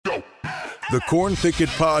The Corn Thicket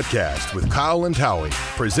Podcast with Kyle and Howie,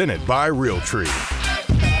 presented by Realtree.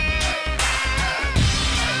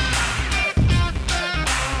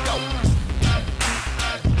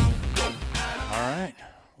 All right.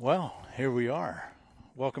 Well, here we are.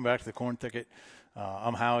 Welcome back to the Corn Thicket.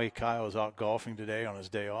 I'm Howie. Kyle is out golfing today on his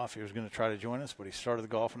day off. He was going to try to join us, but he started the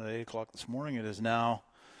golfing at 8 o'clock this morning. It is now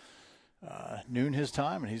noon his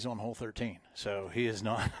time, and he's on hole 13. So he is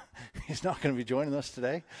not he's not going to be joining us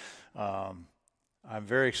today. I'm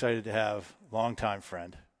very excited to have longtime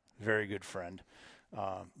friend, very good friend,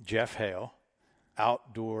 Jeff Hale,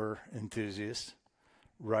 outdoor enthusiast,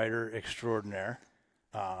 writer extraordinaire,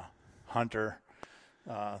 hunter,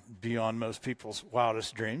 beyond most people's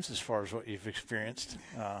wildest dreams as far as what you've experienced,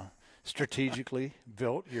 strategically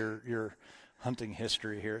built your hunting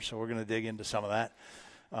history here. So we're going to dig into some of that.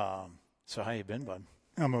 So how you been, bud?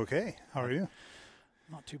 I'm okay. How are you?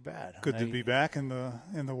 Not too bad. Good to be back in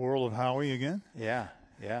the world of Howie again. Yeah,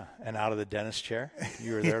 and out of the dentist chair.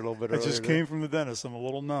 You were there a little bit earlier. I just came from the dentist. I'm a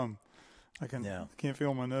little numb. I can't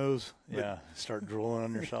feel my nose. Yeah, start drooling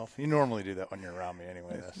on yourself. You normally do that when you're around me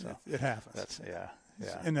anyway. So it happens.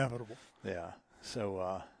 It's inevitable. Yeah. So,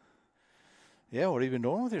 what have you been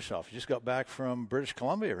doing with yourself? You just got back from British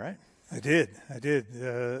Columbia, right? I did.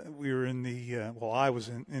 We were in the I was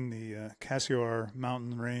in the Cassiar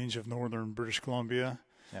mountain range of northern British Columbia.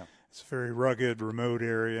 Yeah. It's a very rugged, remote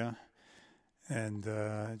area. And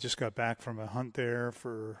just got back from a hunt there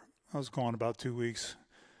I was gone about 2 weeks.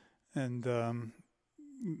 And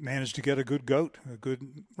managed to get a good goat, a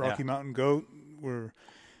good Rocky Mountain goat. We're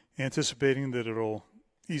anticipating that it'll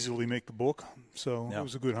easily make the book. So it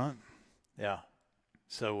was a good hunt. Yeah.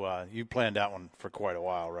 So you planned that one for quite a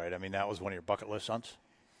while, right? I mean, that was one of your bucket list hunts?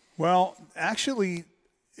 Well, actually,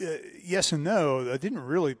 yes and no. I didn't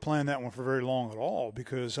really plan that one for very long at all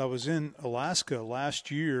because I was in Alaska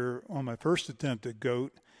last year on my first attempt at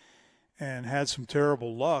goat and had some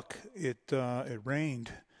terrible luck. It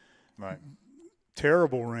rained. Right.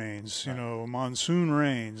 Terrible rains, monsoon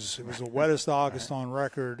rains. It was the wettest August on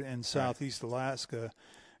record in southeast Alaska,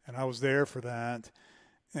 and I was there for that.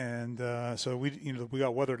 And so we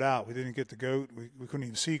got weathered out. We didn't get the goat. We couldn't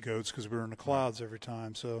even see goats because we were in the clouds every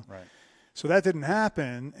time. So that didn't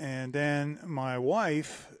happen. And then my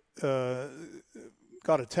wife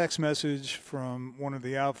got a text message from one of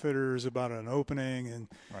the outfitters about an opening, and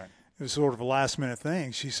it was sort of a last-minute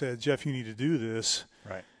thing. She said, "Jeff, you need to do this."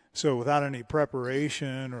 Right. So without any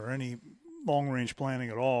preparation or any long-range planning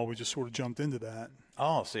at all, we just sort of jumped into that.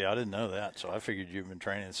 Oh, see, I didn't know that. So I figured you've been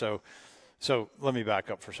training. So let me back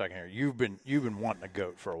up for a second here. You've been wanting a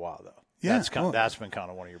goat for a while, though. Yeah. That's been kind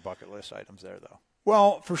of one of your bucket list items there, though.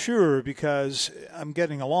 Well, for sure, because I'm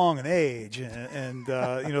getting along in age, and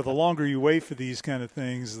the longer you wait for these kind of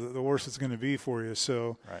things, the worse it's going to be for you.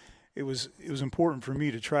 So it was important for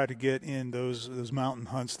me to try to get in those mountain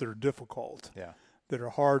hunts that are difficult, that are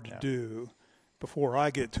hard to do before I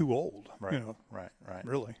get too old. Right.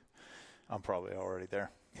 Really. I'm probably already there.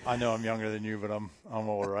 I know I'm younger than you, but I'm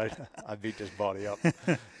old, right? I beat this body up.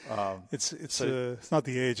 It's not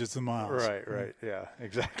the age, it's the miles. Right. Yeah,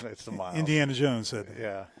 exactly. It's the miles. Indiana Jones said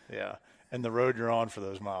that. Yeah. And the road you're on for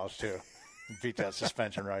those miles too. Beat that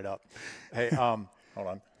suspension right up. Hey, hold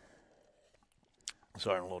on.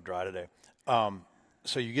 Sorry, I'm a little dry today.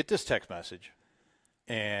 So you get this text message,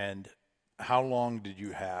 and how long did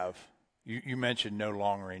you have? You mentioned no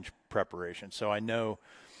long-range preparation, so I know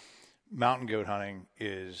mountain goat hunting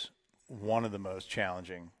is one of the most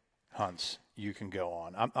challenging hunts you can go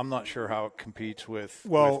on. I'm not sure how it competes with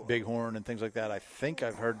bighorn and things like that. I think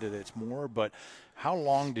I've heard that it's more, but how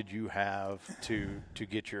long did you have to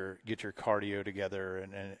get your cardio together,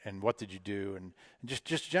 and what did you do, and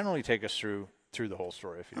just generally take us through the whole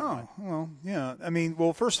story, if you don't mind. Well, yeah. I mean,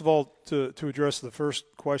 first of all, to address the first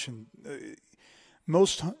question,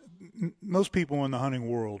 most people in the hunting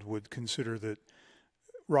world would consider that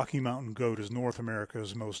Rocky Mountain goat is North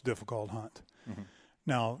America's most difficult hunt. Mm-hmm.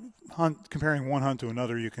 Now, comparing one hunt to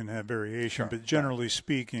another, you can have variation, but generally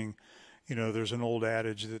speaking, there's an old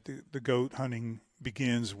adage that the goat hunting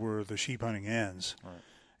begins where the sheep hunting ends.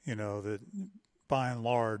 Right. That by and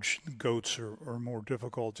large, goats are more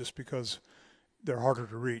difficult just because they're harder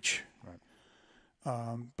to reach.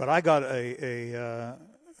 Right. But I got a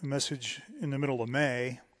message in the middle of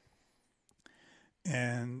May,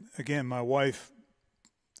 and again, my wife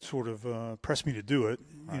sort of pressed me to do it.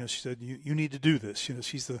 Right. She said, you need to do this.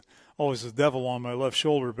 She's always the devil on my left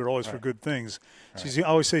shoulder, but always for good things. Right. I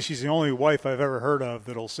always say she's the only wife I've ever heard of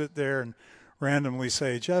that'll sit there and randomly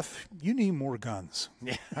say, "Jeff, you need more guns."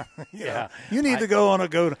 Yeah. You need to go on a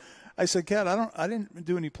goat. I said, Kat, I didn't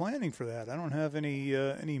do any planning for that. I don't have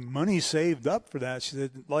any money saved up for that. She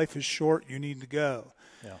said, life is short. You need to go.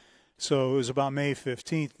 Yeah. So it was about May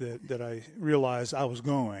 15th that I realized I was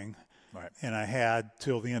going. Right. And I had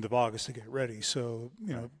till the end of August to get ready. So,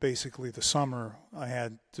 basically the summer I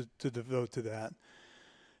had to devote to that.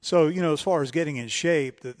 So, as far as getting in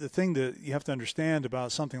shape, the thing that you have to understand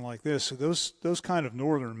about something like this, so those kind of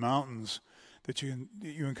northern mountains that you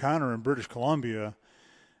encounter in British Columbia,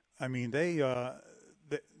 I mean,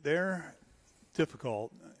 they're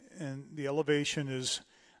difficult, and the elevation is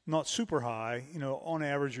not super high. On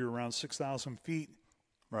average, you're around 6,000 feet.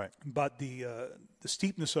 Right. But the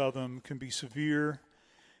steepness of them can be severe,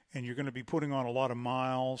 and you're going to be putting on a lot of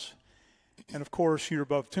miles. And, of course, you're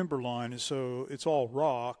above timberline, so it's all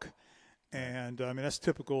rock. And, that's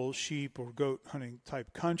typical sheep or goat hunting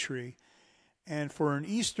type country. And for an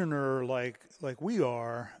Easterner like we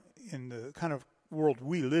are, in the kind of world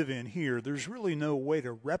we live in here, there's really no way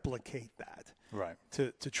to replicate that. Right.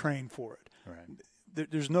 To train for it. Right.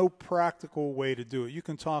 There's no practical way to do it. You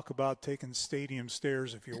can talk about taking stadium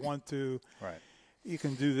stairs if you want to. Right. You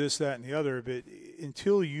can do this, that, and the other, but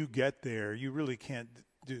until you get there, you really can't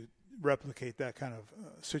replicate that kind of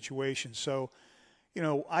situation. So,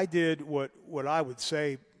 I did what I would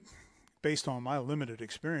say, based on my limited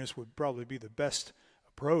experience, would probably be the best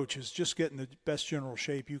approach, is just getting the best general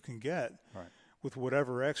shape you can get with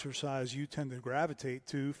whatever exercise you tend to gravitate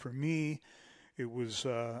to. For me, it was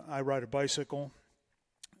I ride a bicycle.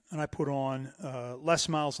 And I put on less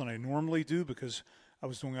miles than I normally do because I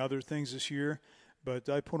was doing other things this year. But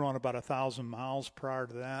I put on about 1,000 miles prior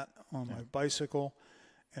to that on my bicycle.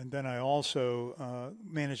 And then I also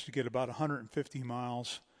managed to get about 150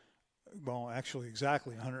 miles, well, actually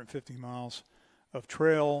exactly 150 miles of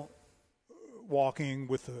trail walking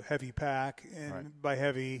with a heavy pack. And by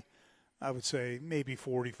heavy, I would say maybe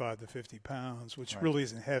 45 to 50 pounds, which really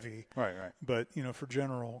isn't heavy. Right. But, for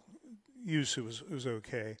general use, it was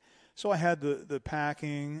okay. So I had the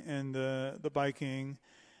packing and the biking,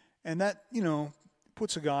 and that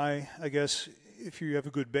puts a guy, I guess, if you have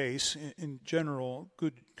a good base, in general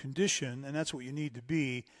good condition, and that's what you need to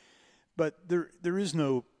be. But there is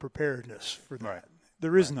no preparedness for that. Right.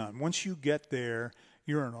 There is none. Once you get there,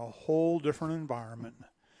 you're in a whole different environment.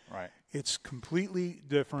 Right. It's completely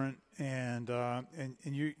different, and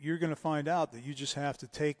you're going to find out that you just have to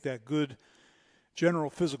take that good general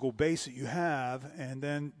physical base that you have and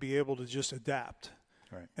then be able to just adapt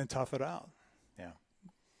and tough it out. Yeah.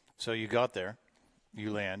 So you got there,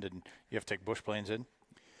 you land, and you have to take bush planes in?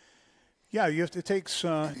 Yeah, it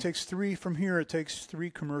takes three from here. It takes 3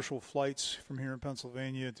 commercial flights from here in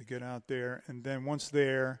Pennsylvania to get out there. And then once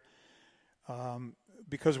there,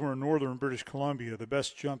 because we're in northern British Columbia, the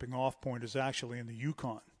best jumping off point is actually in the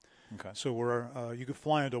Yukon. Okay. So you could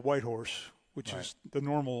fly into Whitehorse, which is the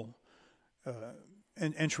normal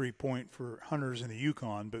an entry point for hunters in the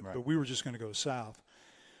Yukon, but we were just going to go south.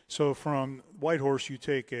 So from Whitehorse, you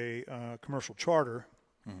take a commercial charter.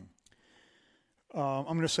 Mm-hmm. I'm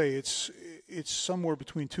going to say it's somewhere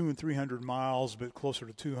between 200 and 300 miles, but closer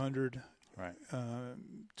to 200. Right.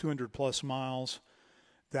 200 plus miles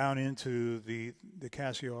down into the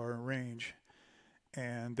Cassiar Range,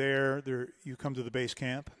 and there you come to the base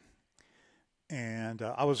camp. And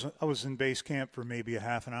I was in base camp for maybe a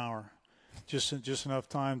half an hour. Just enough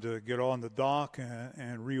time to get on the dock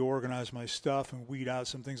and reorganize my stuff and weed out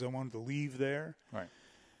some things I wanted to leave there. Right.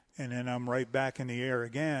 And then I'm right back in the air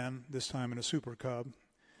again, this time in a Super Cub.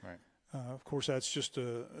 Right. Of course, that's just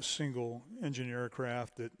a single engine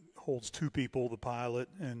aircraft that holds 2 people, the pilot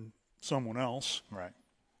and someone else. Right.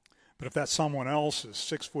 But if that someone else is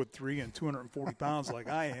 6'3" and 240 pounds like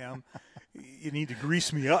I am, you need to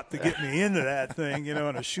grease me up to get me into that thing,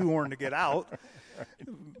 and a shoehorn to get out.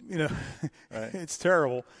 It's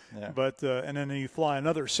terrible. Yeah. But and then you fly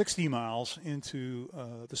another 60 miles into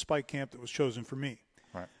the spike camp that was chosen for me.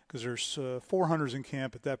 Right. Because there's 4 hunters in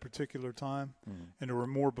camp at that particular time, and there were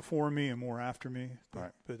more before me and more after me.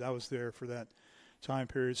 But I was there for that time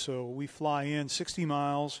period. So we fly in 60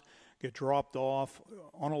 miles, get dropped off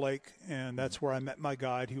on a lake, and that's where I met my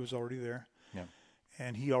guide. He was already there. Yeah.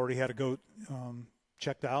 And he already had a goat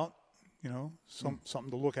checked out,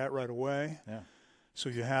 something to look at right away. Yeah. So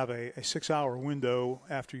you have a 6-hour window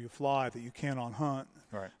after you fly that you can on hunt.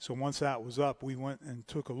 Right. So once that was up, we went and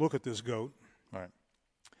took a look at this goat. Right.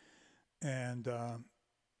 And,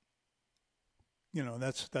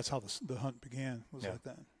 that's how the hunt began, was like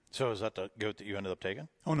that. So is that the goat that you ended up taking?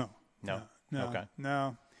 Oh, no. No. Okay.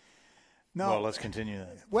 No. Well, let's continue then.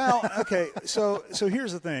 Well, okay. So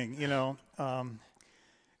here's the thing,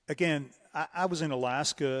 again, I was in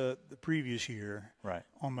Alaska the previous year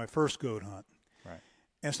on my first goat hunt. Right.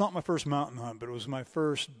 And it's not my first mountain hunt, but it was my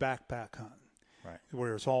first backpack hunt. Right.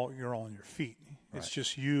 Where you're all on your feet. It's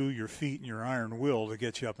just you, your feet, and your iron will to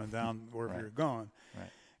get you up and down wherever you're going. Right.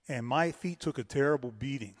 And my feet took a terrible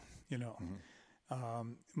beating,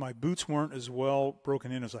 My boots weren't as well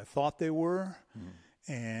broken in as I thought they were.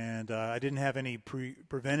 And I didn't have any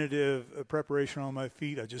preventative preparation on my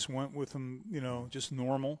feet. I just went with them, just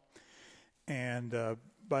normal. And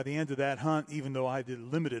by the end of that hunt, even though I did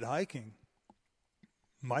limited hiking,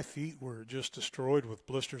 my feet were just destroyed with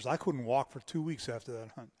blisters. I couldn't walk for 2 weeks after that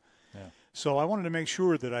hunt. Yeah. So I wanted to make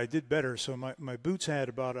sure that I did better. So my boots had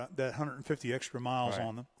about that 150 extra miles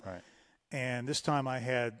on them. Right. And this time I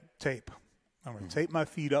had tape. I'm going to tape my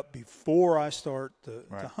feet up before I start to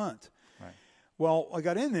hunt. Right. Well, I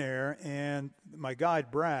got in there, and my guide,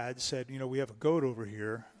 Brad, said, we have a goat over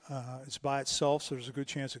here. It's by itself, so there's a good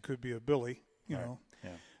chance it could be a billy, know.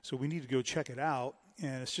 Yeah. So we need to go check it out.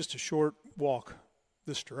 And it's just a short walk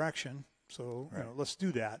this direction. So, let's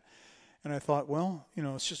do that. And I thought, well,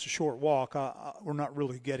 it's just a short walk. We're not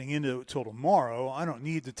really getting into it till tomorrow. I don't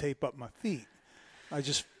need to tape up my feet. I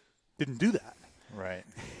just didn't do that. Right.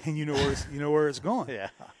 And you know where it's going. Yeah.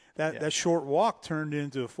 That short walk turned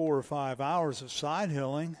into 4 or 5 hours of side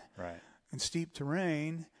hilling and steep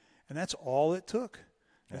terrain, and that's all it took.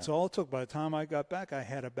 That's all it took. By the time I got back, I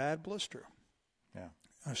had a bad blister. Yeah.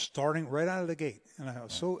 I was starting right out of the gate, and I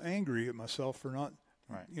was so angry at myself for not,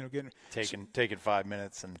 getting taking 5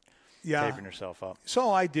 minutes and taping yourself up.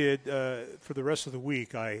 So I did. For the rest of the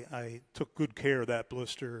week, I took good care of that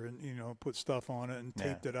blister and, put stuff on it and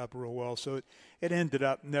taped it up real well. So it ended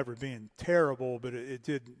up never being terrible, but it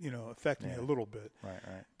did, affect me a little bit. Right.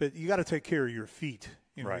 But you got to take care of your feet.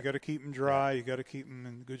 You got to keep them dry. Yeah. You got to keep them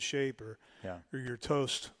in good shape, or you're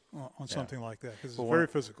toast on something like that, because it's very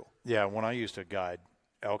physical. Yeah, when I used to guide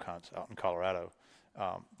elk hunts out in Colorado,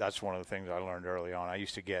 that's one of the things I learned early on. I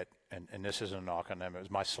used to get, and this isn't a knock on them, it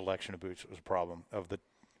was my selection of boots that was a problem.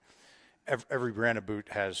 Every brand of boot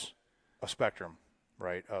has a spectrum,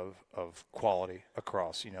 right, of quality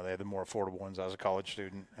across. They had the more affordable ones. I was a college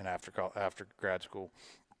student, and after grad school,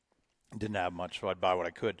 didn't have much, so I'd buy what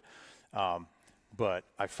I could. But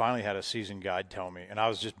I finally had a seasoned guide tell me, and I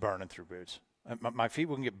was just burning through boots. My feet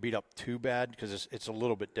wouldn't get beat up too bad because it's a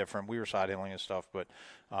little bit different. We were side hilling and stuff, but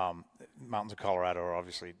mountains of Colorado are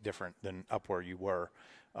obviously different than up where you were.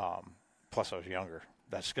 Plus, I was younger.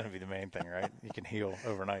 That's going to be the main thing, right? You can heal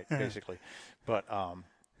overnight, basically. But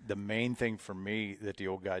the main thing for me that the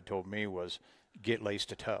old guide told me was get lace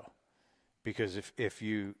to toe. Because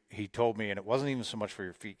he told me, and it wasn't even so much for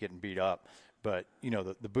your feet getting beat up, but,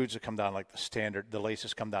 the boots that come down like the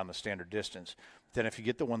laces come down the standard distance. Then if you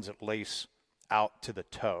get the ones that lace out to the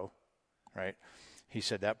toe, right, he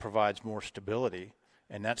said that provides more stability,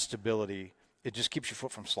 and that stability, it just keeps your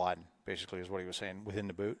foot from sliding, basically, is what he was saying, within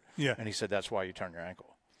the boot. Yeah. And he said that's why you turn your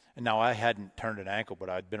ankle. And now I hadn't turned an ankle, but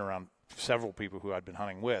I'd been around several people who I'd been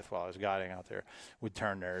hunting with while I was guiding out there would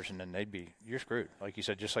turn theirs, and then you're screwed. Like you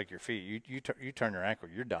said, just like your feet. You turn your ankle,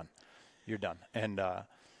 you're done. You're done. And,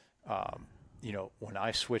 when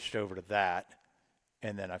I switched over to that,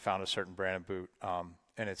 and then I found a certain brand of boot,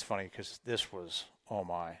 and it's funny because this was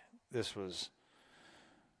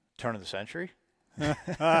turn of the century.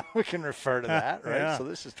 We can refer to that, right? Yeah. So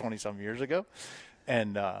this is 20-some years ago.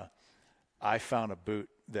 And I found a boot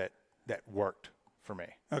that worked for me.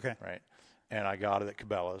 Okay. Right? And I got it at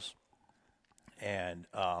Cabela's. And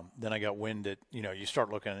then I got wind that, you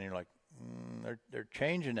start looking and you're like, they're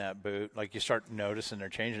changing that boot. Like you start noticing they're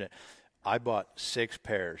changing it. I bought 6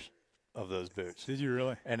 pairs of those boots. Did you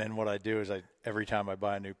really? And then what I do is every time I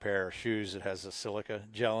buy a new pair of shoes that has a silica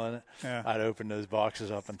gel in it, I'd open those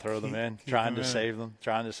boxes up and throw them in, trying to save them.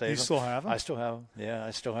 You still have them? I still have them. Yeah,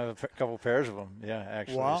 I still have a couple pairs of them. Yeah,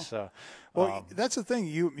 actually. Wow. So, well, that's the thing.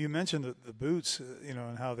 You mentioned the boots,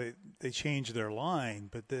 and how they change their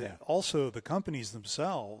line, but also the companies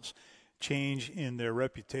themselves change in their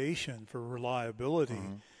reputation for reliability.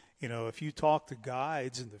 Mm-hmm. If you talk to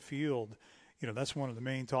guides in the field, that's one of the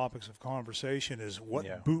main topics of conversation is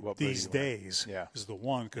what boot these days is the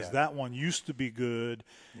one, because that one used to be good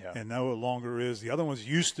and no longer is. The other ones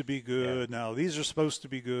used to be good. Now these are supposed to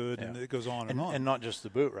be good, and it goes on and on. And not just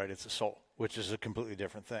the boot, right? It's the sole, which is a completely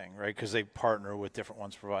different thing, right? Because they partner with different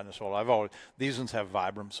ones providing the sole. These ones have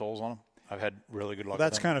Vibram soles on them. I've had really good luck with them.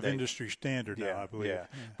 That's kind of industry standard now, I believe. Yeah.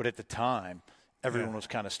 But at the time, everyone was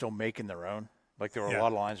kind of still making their own. Like there were a lot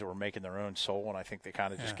of lines that were making their own soul, and I think they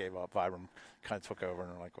kind of just gave up. Vibram kind of took over,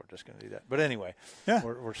 and they're like, we're just going to do that. But anyway,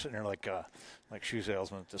 we're sitting there like shoe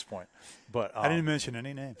salesmen at this point. But I didn't mention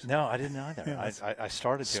any names. No, I didn't either. Yeah, I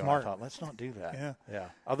started to, smart. and I thought, let's not do that. Yeah.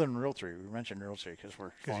 Other than Realtree, we mentioned Realtree because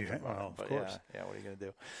we're sponsored by them. Of course. Yeah, what are you going to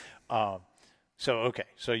do?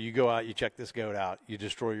 So you go out, you check this goat out, you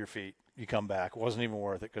destroy your feet, you come back. It wasn't even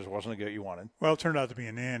worth it because it wasn't a goat you wanted. Well, it turned out to be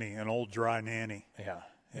a nanny, an old dry nanny. Yeah.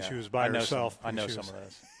 And she was by herself. I know some of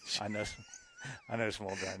those. I know some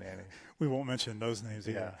old dry nannies. We won't mention those names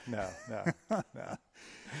either. Yeah, no.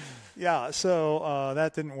 Yeah, so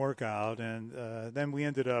that didn't work out, and then we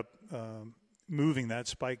ended up moving that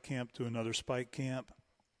spike camp to another spike camp,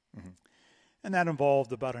 and that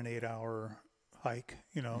involved about an 8-hour hike,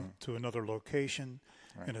 to another location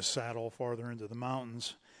in a saddle farther into the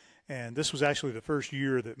mountains. And this was actually the first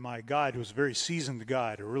year that my guide, who was a very seasoned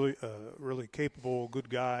guide, a really capable, good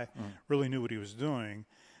guy, really knew what he was doing.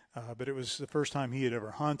 But it was the first time he had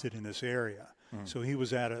ever hunted in this area. So he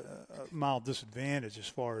was at a mild disadvantage as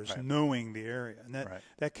far as knowing the area. And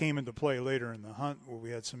that came into play later in the hunt where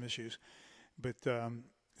we had some issues. But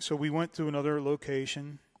so we went to another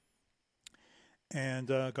location and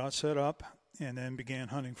got set up and then began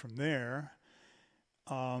hunting from there.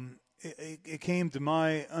 It came to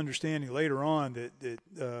my understanding later on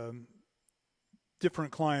that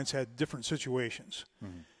different clients had different situations.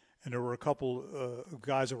 And there were a couple of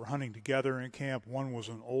guys that were hunting together in camp. One was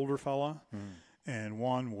an older fella, and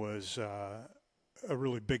one was a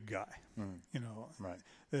really big guy.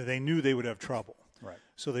 They knew they would have trouble.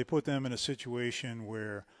 So they put them in a situation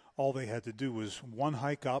where all they had to do was one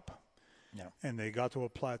hike up, and they got to a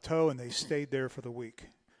plateau, and they stayed there for the week.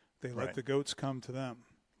 They let the goats come to them.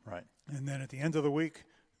 And then at the end of the week,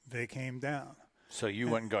 they came down. So you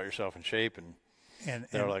went and got yourself in shape, and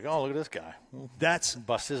they were like, oh, look at this guy. That's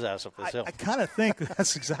bust his ass up this hill. I kind of think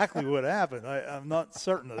that's exactly what happened. I'm not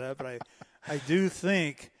certain of that, but I do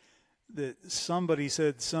think that somebody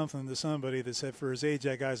said something to somebody that said, for his age,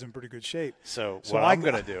 that guy's in pretty good shape. So what I'm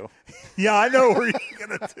going to do. Yeah, I know what you're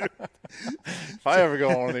going to do. If I ever go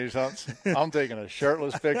on one of these hunts, I'm taking a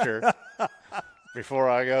shirtless picture before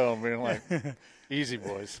I go and being like, easy,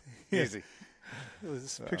 boys, easy.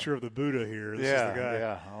 This picture of the Buddha here. This is the guy.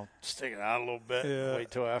 Yeah, I'll stick it out a little bit,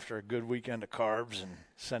 wait till after a good weekend of carbs and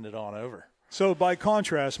send it on over. So by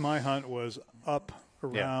contrast, my hunt was up,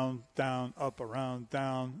 around, down, up, around,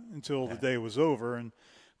 down until the day was over. And,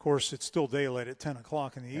 of course, it's still daylight at 10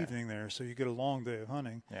 o'clock in the evening there, so you get a long day of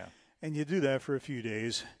hunting. And you do that for a few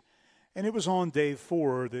days. And it was on day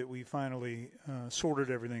 4 that we finally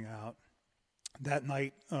sorted everything out. That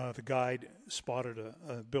night, the guide spotted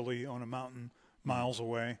a billy on a mountain miles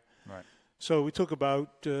away. So we took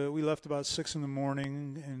we left about 6 in the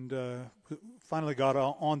morning and finally got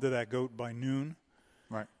onto that goat by noon.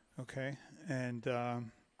 Okay. And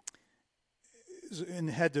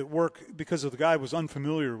had to work because the guy was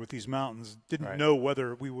unfamiliar with these mountains, didn't know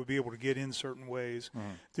whether we would be able to get in certain ways,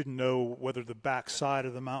 didn't know whether the back side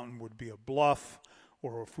of the mountain would be a bluff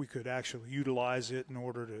or if we could actually utilize it in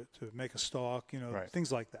order to make a stalk,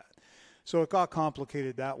 things like that. So it got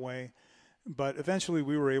complicated that way. But eventually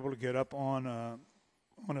we were able to get up on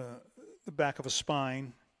the back of a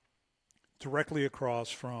spine directly across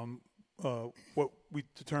from what we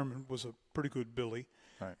determined was a pretty good billy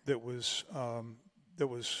that was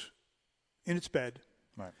in its bed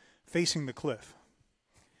facing the cliff.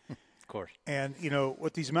 Of course. And,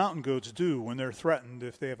 what these mountain goats do when they're threatened,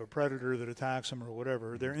 if they have a predator that attacks them or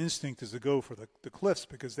whatever, their instinct is to go for the cliffs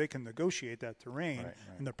because they can negotiate that terrain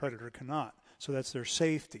and the predator cannot. So that's their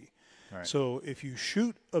safety. So if you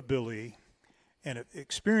shoot a billy and it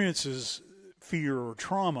experiences fear or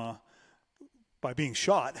trauma by being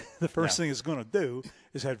shot, the first thing it's going to do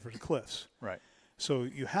is head for the cliffs. So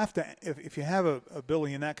you have to, if you have a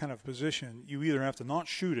billy in that kind of position, you either have to not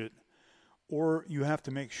shoot it or you have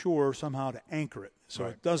to make sure somehow to anchor it so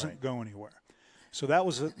it doesn't go anywhere. So that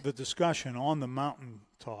was the discussion on the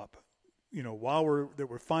mountaintop. While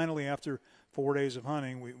we're finally, after 4 days of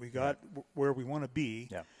hunting, we got where we want to be.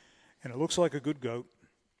 And it looks like a good goat,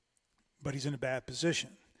 but he's in a bad position.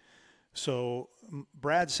 So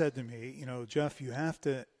Brad said to me, Jeff, you have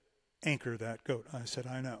to anchor that goat. I said,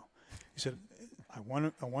 I know. He said, I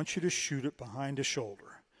want you to shoot it behind the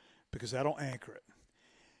shoulder because that'll anchor it.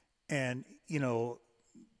 And, the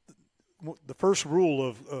first rule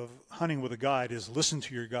of hunting with a guide is listen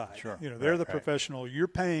to your guide. They're the professional. You're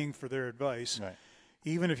paying for their advice.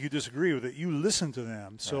 Even if you disagree with it, you listen to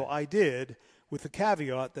them. So I did, with the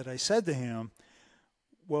caveat that I said to him,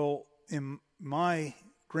 well,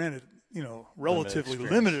 granted, relatively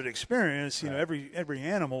limited experience. Every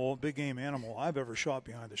animal, big game animal I've ever shot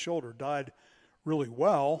behind the shoulder died really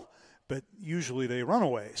well, but usually they run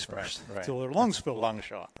away first until their lungs fill up. Lung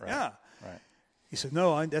shot, right? Yeah. Right. He said,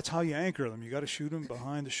 no, that's how you anchor them. You got to shoot them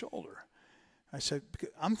behind the shoulder. I said,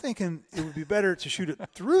 I'm thinking it would be better to shoot it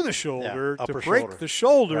through the shoulder to break the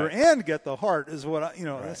shoulder and get the heart. Is what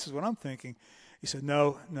this is what I'm thinking. He said,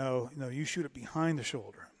 no, you shoot it behind the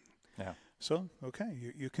shoulder. Yeah. So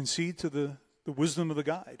okay, you concede to the wisdom of the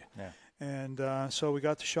guide. Yeah. And so we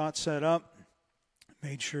got the shot set up.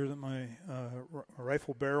 Made sure that my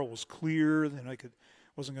rifle barrel was clear, and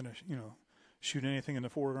wasn't going to shoot anything in the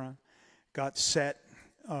foreground. Got set.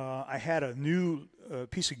 I had a new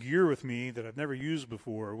piece of gear with me that I've never used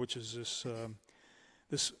before, which is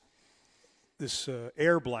this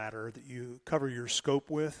air bladder that you cover your scope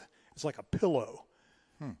with. It's like a pillow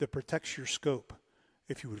that protects your scope.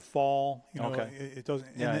 If you would fall, it doesn't.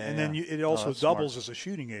 And then it also doubles as a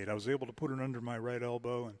shooting aid. I was able to put it under my right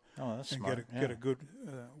elbow and get a good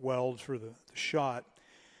weld for the shot.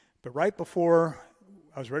 But right before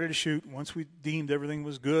I was ready to shoot, once we deemed everything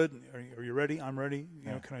was good, are you ready? I'm ready.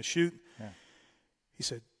 Can I shoot? Yeah. He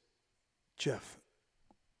said, Jeff,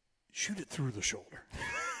 shoot it through the shoulder.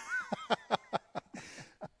 I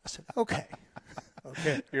said, okay.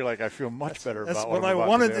 Okay. You're like, I feel much better about what I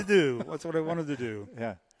wanted to do. That's what I wanted to do.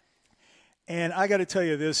 Yeah. And I got to tell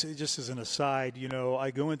you this, just as an aside,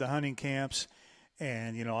 I go into hunting camps,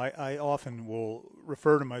 and, I often will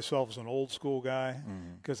refer to myself as an old school guy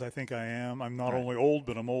because I think I am. I'm not only old,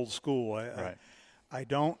 but I'm old school. I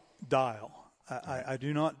don't dial. I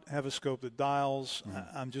do not have a scope that dials.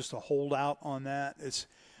 I'm just a holdout on that.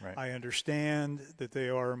 I understand that they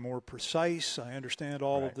are more precise. I understand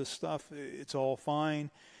all of this stuff. It's all fine.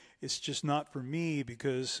 It's just not for me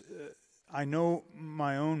because I know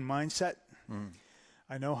my own mindset.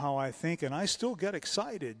 I know how I think, and I still get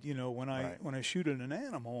excited, when I shoot at an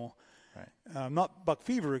animal. I'm not buck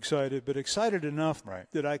fever excited, but excited enough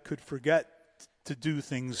that I could forget to do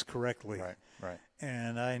things correctly. Right.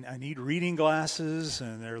 And I need reading glasses,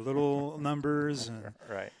 and they're little numbers, and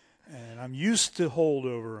and I'm used to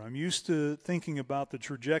holdover. I'm used to thinking about the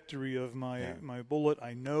trajectory of my bullet.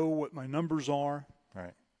 I know what my numbers are,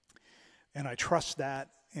 and I trust that,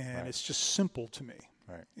 and it's just simple to me.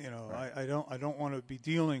 I don't want to be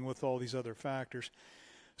dealing with all these other factors.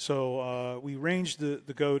 So we ranged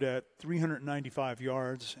the goat at 395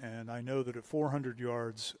 yards, and I know that at 400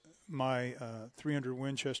 yards, my 300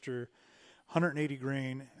 Winchester 180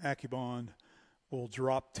 grain AccuBond will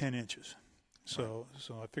drop 10 inches. So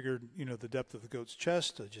I figured, the depth of the goat's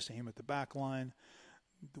chest, I just aim at the back line.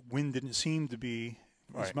 The wind didn't seem to be,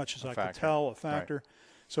 as much as I could tell, a factor.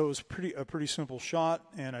 So it was a pretty simple shot,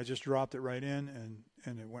 and I just dropped it right in,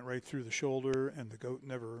 and it went right through the shoulder, and the goat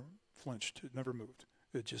never flinched. It never moved.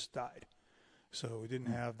 It just died. So we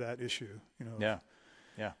didn't have that issue, Yeah.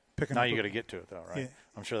 Now you got to get to it, though, right? Yeah.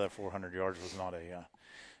 I'm sure that 400 yards was not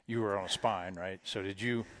you were on a spine, right? So did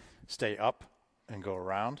you stay up and go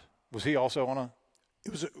around? Was he also on a?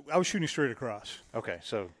 I was shooting straight across. Okay,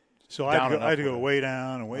 so I had to go way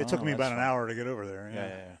down and way. It took me about an hour to get over there.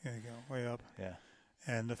 Yeah. Go way up. Yeah.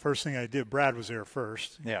 And the first thing I did, Brad was there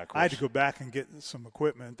first. Yeah, of course. I had to go back and get some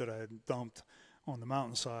equipment that I had dumped on the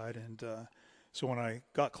mountainside, and so when I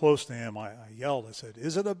got close to him, I yelled. I said,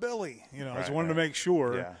 "Is it a billy?" I just wanted to make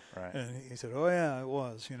sure. Yeah, right. And he said, "Oh yeah, it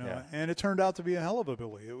was." And it turned out to be a hell of a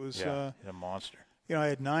billy. It was a monster. I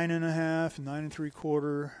had 9.5 and 9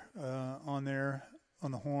 3/4 on there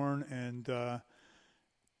on the horn,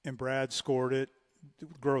 and Brad scored it.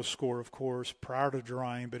 Gross score, of course, prior to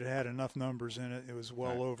drying, but it had enough numbers in it. It was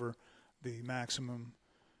well over the maximum,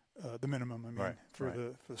 the minimum.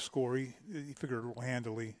 For the score, he figured it will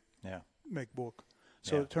handily make book.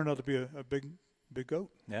 So it turned out to be a big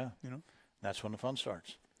goat. Yeah, that's when the fun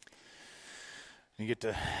starts. You get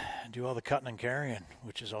to do all the cutting and carrying,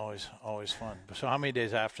 which is always fun. So how many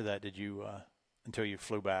days after that did you until you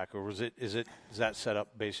flew back, or is that set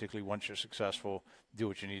up basically once you're successful, do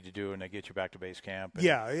what you need to do, and they get you back to base camp?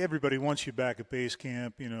 Yeah, everybody wants you back at base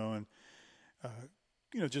camp, and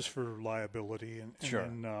just for liability and sure,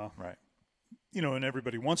 and, right. And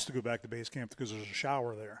everybody wants to go back to base camp because there's a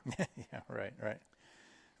shower there. Yeah, right.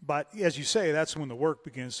 But as you say, that's when the work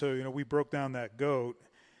begins. So we broke down that goat.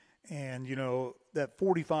 And, that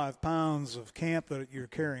 45 pounds of camp that you're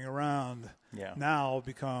carrying around now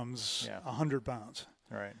becomes 100 pounds.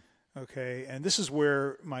 Right. Okay. And this is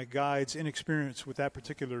where my guide's inexperience with that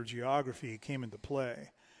particular geography came into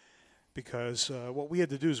play. Because what we had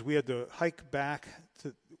to do is we had to hike back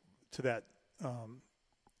to that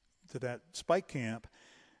spike camp.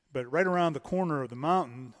 But right around the corner of the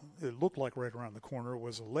mountain, it looked like right around the corner,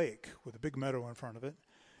 was a lake with a big meadow in front of it.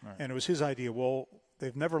 Right. And it was his idea, well,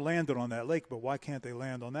 they've never landed on that lake, but why can't they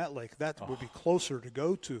land on that lake? That would be closer to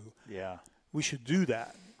go to. Yeah. We should do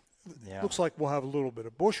that. Yeah. Looks like we'll have a little bit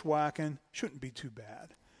of bushwhacking. Shouldn't be too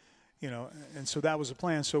bad. And so that was the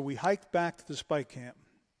plan. So we hiked back to the spike camp.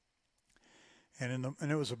 And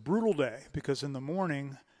it was a brutal day because in the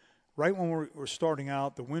morning, right when we were starting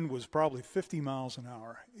out, the wind was probably 50 miles an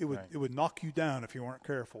hour. It would knock you down if you weren't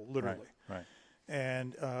careful, literally. Right.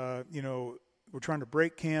 And, we're trying to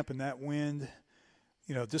break camp in that wind,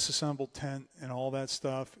 disassemble tent and all that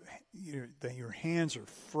stuff. Your hands are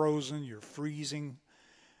frozen, you're freezing.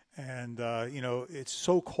 And, it's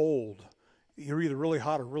so cold. You're either really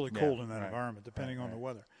hot or really cold in that environment, depending on the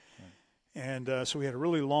weather. Right. And so we had a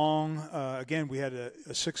really long, again, we had a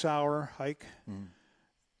 6-hour hike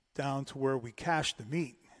down to where we cached the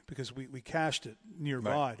meat because we cached it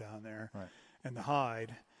nearby down there and the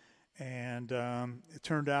hide. And it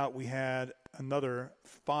turned out we had another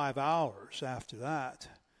 5 hours after that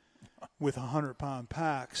with 100-pound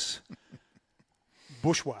packs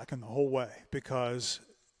bushwhacking the whole way because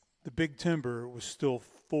the big timber was still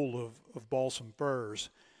full of balsam firs.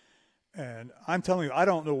 And I'm telling you, I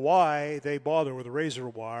don't know why they bother with a razor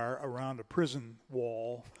wire around a prison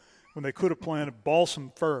wall when they could have planted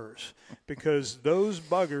balsam firs because those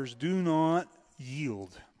buggers do not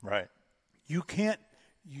yield. Right. You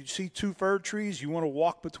see 2 fir trees, you want to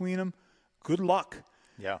walk between them, good luck.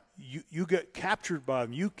 Yeah. You get captured by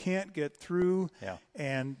them. You can't get through. Yeah.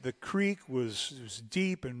 And the creek was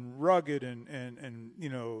deep and rugged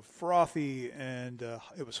and frothy and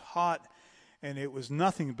it was hot and it was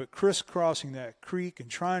nothing but crisscrossing that creek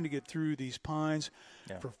and trying to get through these pines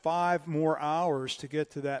for 5 more hours to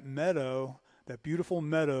get to that meadow, that beautiful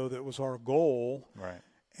meadow that was our goal. Right.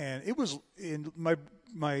 And it was in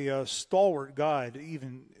my stalwart guide,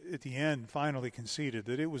 even at the end, finally conceded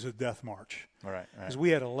that it was a death march. Right. Because we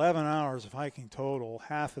had 11 hours of hiking total,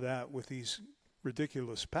 half of that with these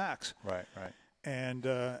ridiculous packs. Right. And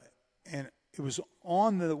it was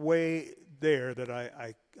on the way there that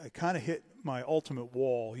I kind of hit my ultimate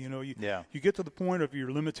wall. You get to the point of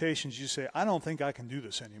your limitations. You say, I don't think I can do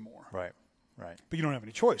this anymore. Right. But you don't have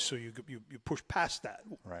any choice, so you push past that.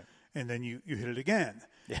 Right. And then you hit it again.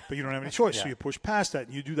 Yeah. But you don't have any choice, so you push past that,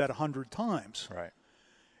 and you do that 100 times. Right.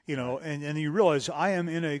 And you realize I am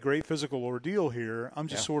in a great physical ordeal here. I'm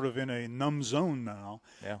just sort of in a numb zone now.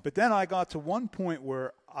 Yeah. But then I got to one point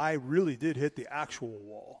where I really did hit the actual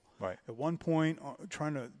wall. Right. At one point,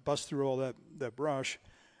 trying to bust through all that brush,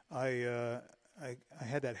 I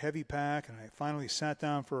had that heavy pack, and I finally sat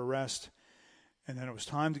down for a rest, and then it was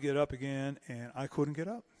time to get up again, and I couldn't get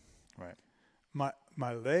up. Right.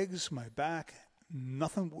 My legs, my back,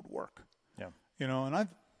 nothing would work. Yeah. And I've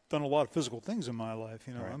done a lot of physical things in my life.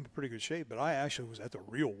 Right. I'm in pretty good shape, but I actually was at the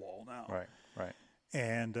real wall now. Right.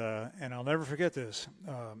 And I'll never forget this.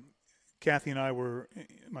 My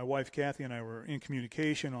wife Kathy and I were in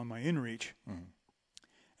communication on my inReach. Mm-hmm.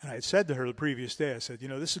 And I had said to her the previous day, I said,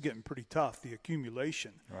 this is getting pretty tough. The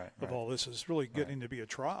accumulation of all this is really getting to be a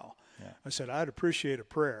trial. Yeah. I said, I'd appreciate a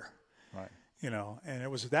prayer. Right. And it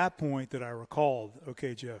was at that point that I recalled,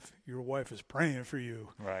 okay, Jeff, your wife is praying for you.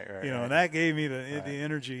 Right. And that gave me the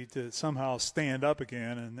energy to somehow stand up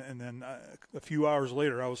again. And then a few hours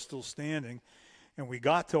later, I was still standing. And we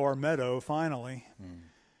got to our meadow finally.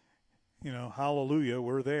 Hallelujah,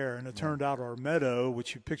 we're there. And it turned out our meadow,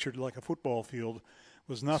 which you pictured like a football field,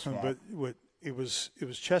 was nothing but it was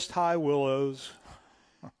chest-high willows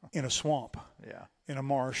in a swamp. Yeah. In a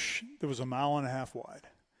marsh that was 1.5 miles wide.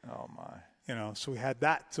 Oh, my. So we had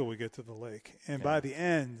that till we get to the lake. And by the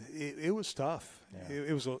end, it was tough. Yeah.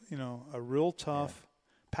 It was a real tough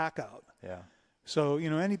pack out. Yeah. So,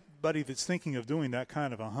 anybody that's thinking of doing that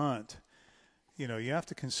kind of a hunt, you have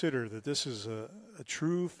to consider that this is a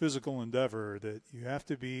true physical endeavor that you have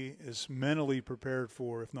to be as mentally prepared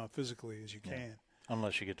for, if not physically, as you can.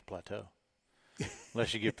 Unless you get to plateau.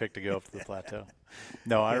 Unless you get picked to go up to the plateau.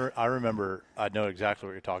 No, I remember, I know exactly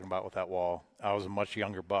what you're talking about with that wall. I was a much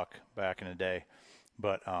younger buck back in the day,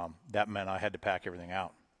 but that meant I had to pack everything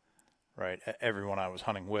out, right? Everyone I was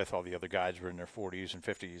hunting with, all the other guys were in their 40s and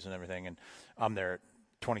 50s and everything, and I'm there at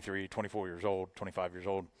 23, 24 years old, 25 years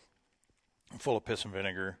old, full of piss and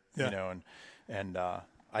vinegar, and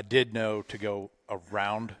I did know to go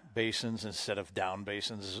around basins instead of down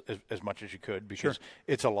basins as much as you could because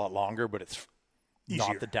it's a lot longer, but it's easier.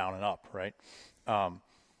 Not the down and up, right?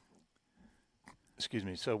 Excuse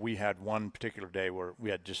me. So we had one particular day where we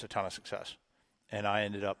had just a ton of success, and I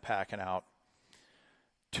ended up packing out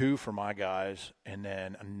 2 for my guys and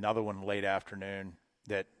then another one late afternoon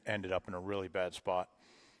that ended up in a really bad spot.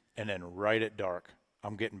 And then right at dark,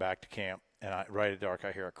 I'm getting back to camp, and right at dark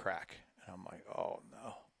I hear a crack. And I'm like, oh,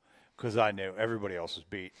 no. Because I knew everybody else was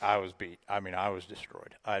beat. I was beat. I mean, I was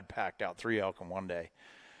destroyed. I had packed out 3 elk in one day,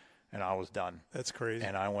 and I was done. That's crazy.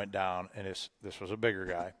 And I went down, and this was a bigger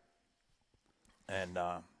guy. And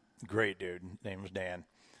great dude. Name was Dan.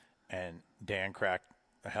 And Dan cracked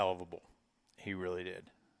a hell of a bull. He really did.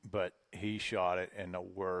 But he shot it in the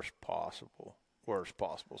worst possible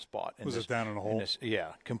spot. Was it down in the hole?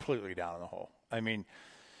 Yeah, completely down in the hole. I mean,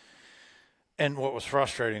 and what was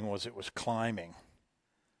frustrating was it was climbing,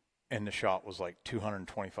 and the shot was like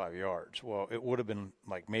 225 yards. Well, it would have been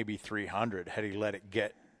like maybe 300 had he let it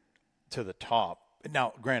get to the top.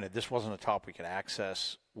 Now, granted, this wasn't a top we could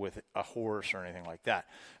access with a horse or anything like that,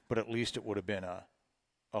 but at least it would have been a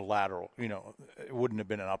lateral. You know, it wouldn't have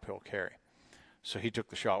been an uphill carry. So he took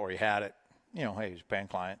the shot where he had it. You know, hey, he's a band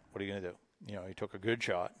client. What are you going to do? You know, he took a good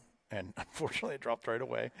shot, and unfortunately it dropped right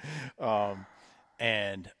away.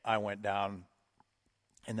 And I went down,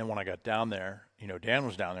 and then when I got down there, you know, Dan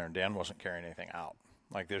was down there, and Dan wasn't carrying anything out.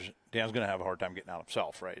 Like, Dan's going to have a hard time getting out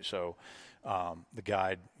himself, right? So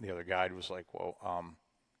the other guide was like, well,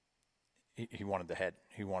 he wanted the head.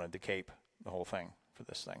 He wanted the cape, the whole thing for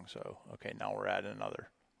this thing. So, okay, now we're adding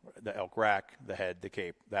the elk rack, the head, the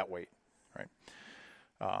cape, that weight, right?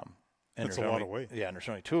 And that's a lot of weight. Yeah, and there's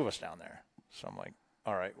only 2 of us down there. So I'm like,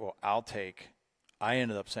 all right, well, I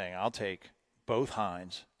ended up saying I'll take both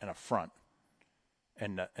hinds and a front.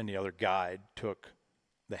 And the other guide took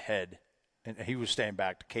the head, and he was staying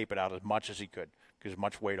back to cape it out as much as he could, get as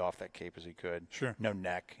much weight off that cape as he could. Sure. No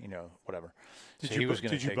neck, you know, whatever. Did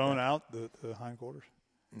you bone out the hindquarters?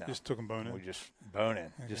 No. Just took them bone in? We just bone in.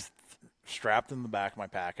 Okay. Just strapped in the back of my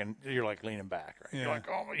pack, and you're like leaning back, right? Yeah. You're like,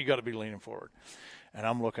 oh, you got to be leaning forward. And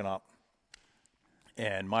I'm looking up,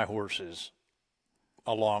 and my horse is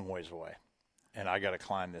a long ways away, and I got to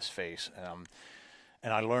climb this face.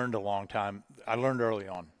 And I learned early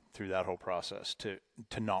on through that whole process to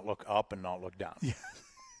not look up and not look down. Yeah.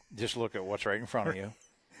 Just look at what's right in front of you,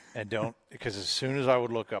 and because as soon as I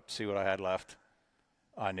would look up to see what I had left,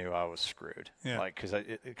 I knew I was screwed. Yeah. Like, because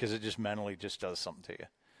it just mentally just does something to you,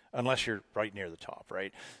 unless you're right near the top,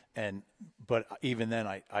 right? But even then,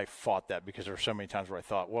 I fought that, because there were so many times where I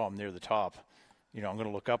thought, well, I'm near the top, you know, I'm going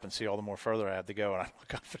to look up and see all the more further I have to go, and I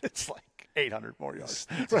look up and it's like 800 more yards.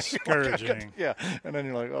 It's discouraging. Yeah, and then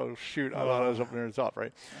you're like, oh shoot, I thought I was up near the top,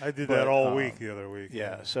 right? I did that all week the other week.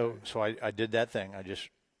 Yeah, so I did that thing. I just,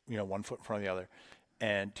 you know, 1 foot in front of the other,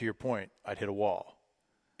 and to your point, I'd hit a wall,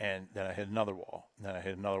 and then I hit another wall, and then I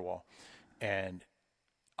hit another wall, and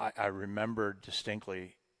I remember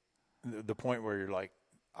distinctly the point where you're like,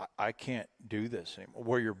 I can't do this anymore,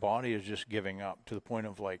 where your body is just giving up, to the point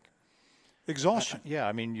of like exhaustion. Yeah,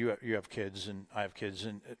 I mean, you have kids, and I have kids,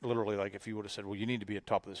 and literally, like, if you would have said, well, you need to be at the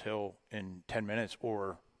top of this hill in 10 minutes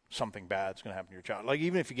or something bad's going to happen to your child. Like,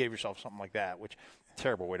 even if you gave yourself something like that, which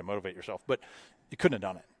terrible way to motivate yourself, but you couldn't have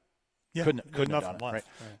done it. Yeah, couldn't have done it, right?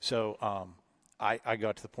 So I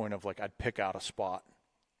got to the point of, like, I'd pick out a spot,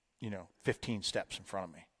 you know, 15 steps in front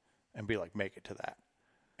of me and be like, make it to that.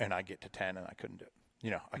 And I get to 10 and I couldn't do it. You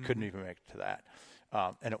know, I couldn't even make it to that.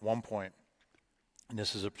 And at one point, and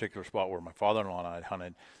this is a particular spot where my father-in-law and I had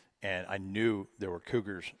hunted, and I knew there were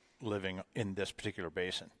cougars living in this particular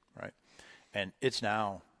basin, right? And it's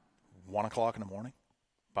now 1 o'clock in the morning.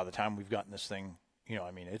 By the time we've gotten this thing, you know,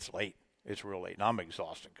 I mean, it's late. It's real late. And I'm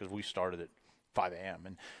exhausted because we started at 5 a.m.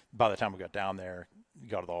 And by the time we got down there,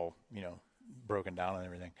 got it all, you know, broken down and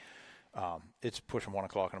everything. It's pushing 1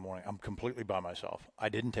 o'clock in the morning. I'm completely by myself. I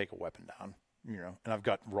didn't take a weapon down, you know, and I've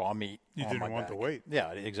got raw meat on my back. You didn't want the weight.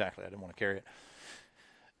 Yeah, exactly. I didn't want to carry it.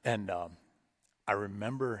 And I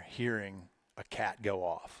remember hearing a cat go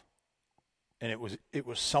off, and it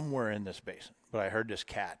was somewhere in this basin, but I heard this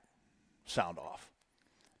cat sound off.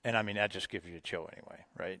 And, I mean, that just gives you a chill anyway,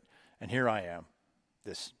 right? And here I am,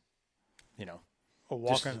 this, you know. A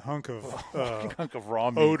walking hunk of raw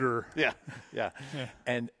meat. Odor. Yeah.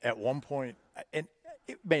 And at one point, and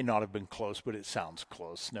it may not have been close, but it sounds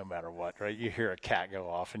close no matter what, right? You hear a cat go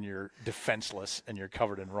off, and you're defenseless, and you're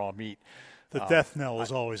covered in raw meat. The death knell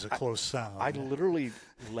is always a close sound. I literally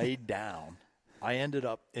laid down. I ended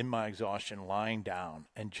up in my exhaustion lying down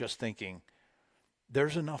and just thinking,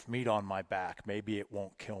 there's enough meat on my back. Maybe it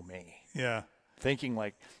won't kill me. Yeah. Thinking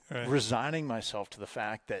like resigning myself to the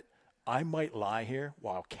fact that I might lie here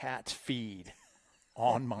while cats feed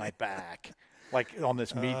on my back, like on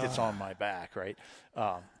this meat that's on my back, right?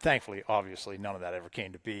 Thankfully, obviously, none of that ever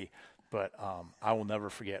came to be. But I will never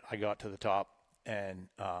forget, I got to the top, and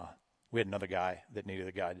We had another guy that needed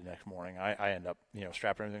a guide the next morning. I end up,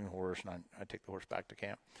 strapping everything to the horse, and I take the horse back to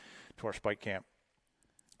camp, to our spike camp.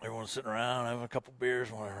 Everyone's sitting around having a couple beers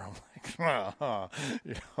and whatever.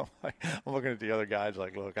 I'm like, I'm looking at the other guys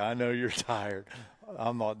like, look, I know you're tired.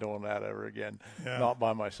 I'm not doing that ever again. Yeah. Not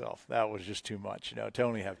by myself. That was just too much, to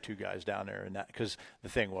only have 2 guys down there. And that, because the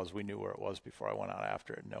thing was, we knew where it was before I went out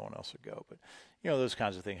after it, and no one else would go. But, those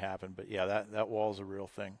kinds of things happen. But yeah, that wall's a real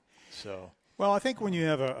thing. So. Well, I think when you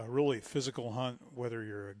have a really physical hunt, whether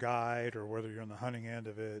you're a guide or whether you're on the hunting end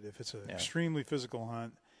of it, if it's an extremely physical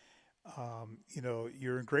hunt,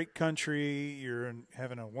 you're in great country, you're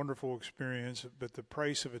having a wonderful experience, but the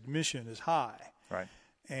price of admission is high. Right.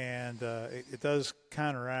 And it does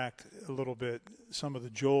counteract a little bit some of the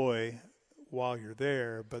joy while you're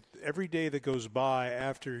there. But every day that goes by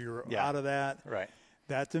after you're out of that, right,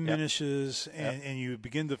 that diminishes, and you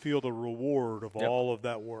begin to feel the reward of all of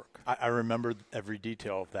that work. I remember every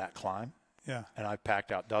detail of that climb. Yeah. And I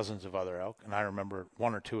packed out dozens of other elk, and I remember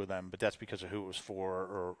 1 or 2 of them, but that's because of who it was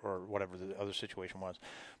for or whatever the other situation was.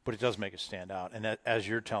 But it does make it stand out. And as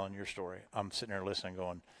you're telling your story, I'm sitting there listening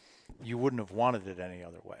going, you wouldn't have wanted it any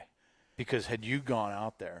other way. Because had you gone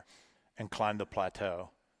out there and climbed the plateau,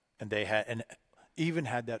 and even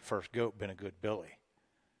had that first goat been a good billy,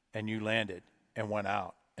 and you landed and went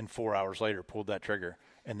out, and 4 hours later pulled that trigger,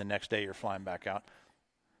 and the next day you're flying back out,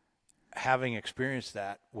 having experienced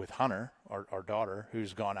that with Hunter, our daughter,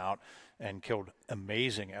 who's gone out and killed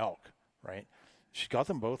amazing elk, right? She got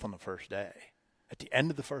them both on the first day, at the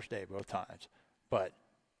end of the first day, both times. But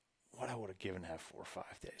what I would have given to have 4 or 5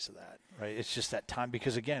 days of that, right? It's just that time,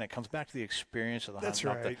 because again, it comes back to the experience of the hunt. That's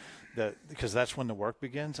right. Because that's when the work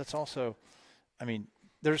begins. That's also,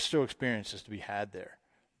 there's still experiences to be had there,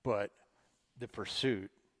 but the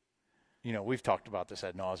pursuit, we've talked about this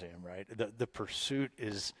ad nauseum, right? The pursuit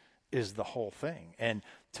is the whole thing. And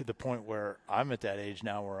to the point where I'm at that age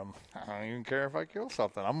now where I don't even care if I kill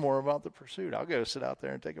something. I'm more about the pursuit. I'll go sit out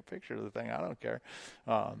there and take a picture of the thing. I don't care.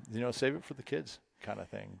 Save it for the kids kind of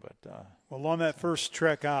thing. But well, on that first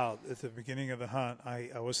trek out at the beginning of the hunt,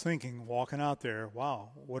 I was thinking, walking out there, wow,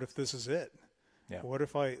 what if this is it? Yeah. What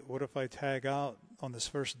if I tag out on this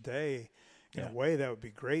first day? In a way, that would be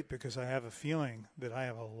great, because I have a feeling that I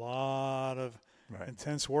have a lot of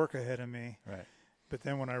intense work ahead of me. Right. But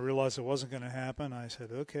then when I realized it wasn't going to happen, I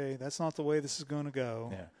said, okay, that's not the way this is going to go.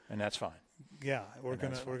 Yeah, and that's fine. Yeah, we're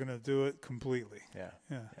gonna do it completely.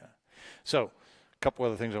 Yeah. So, a couple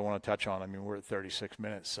other things I want to touch on. We're at 36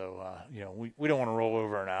 minutes, so we don't want to roll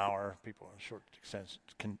over an hour. People are short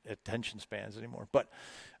attention spans anymore. But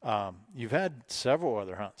you've had several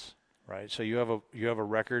other hunts, right? So you have a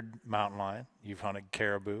record mountain lion. You've hunted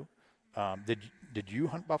caribou. Did you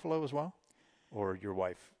hunt buffalo as well, or your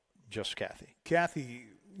wife? Just Kathy. Kathy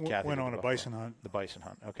went on a bison hunt. The bison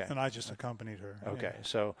hunt. Okay. And I just accompanied her. Okay. Yeah.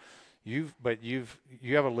 So you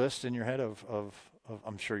have a list in your head of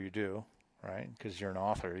I'm sure you do, right? Because you're an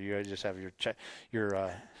author. You just have your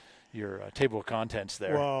table of contents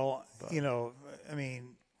there. Well,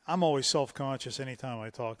 I'm always self-conscious anytime I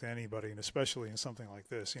talk to anybody, and especially in something like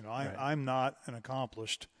this. I'm not an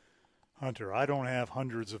accomplished hunter. I don't have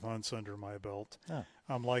hundreds of hunts under my belt. Oh.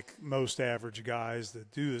 I'm like most average guys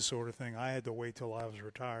that do this sort of thing. I had to wait till I was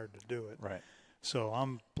retired to do it. Right. So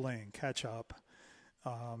I'm playing catch up.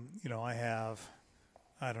 I have,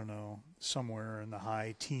 somewhere in the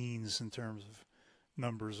high teens in terms of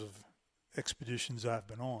numbers of expeditions I've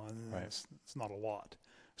been on. Right. It's not a lot.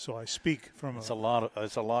 So I speak from it's a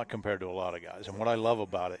lot compared to a lot of guys. And what I love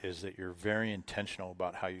about it is that you're very intentional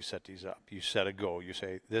about how you set these up. You set a goal. You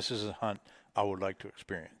say, this is a hunt I would like to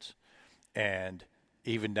experience. And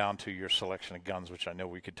even down to your selection of guns, which I know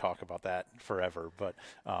we could talk about that forever. But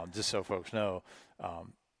just so folks know,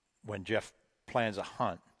 when Jeff plans a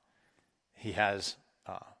hunt, he has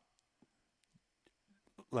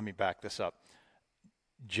let me back this up.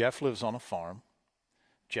 Jeff lives on a farm.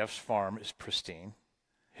 Jeff's farm is pristine.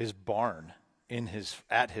 His barn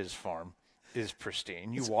at his farm is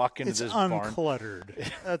pristine. You walk into this barn. It's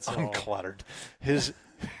uncluttered. That's uncluttered.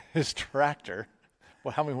 His tractor.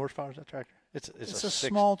 Well, how many horsepower is that tractor? It's a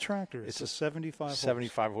small tractor. It's a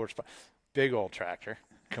 75 horsepower. Big old tractor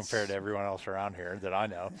compared to everyone else around here that I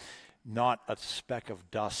know. Not a speck of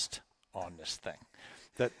dust on this thing.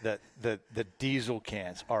 The diesel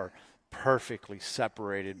cans are perfectly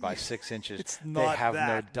separated by 6 inches. They have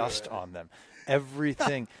no dust on them.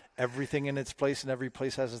 Everything in its place, and every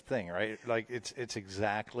place has a thing, right? Like it's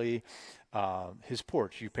exactly his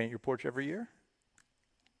porch. You paint your porch every year?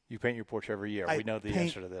 You paint your porch every year. We know the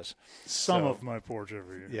answer to this. Some of my porch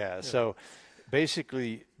every year. Yeah. So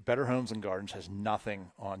basically, Better Homes and Gardens has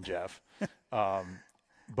nothing on Jeff.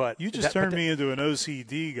 But you just turned me into an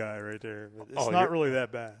OCD guy right there. But it's not really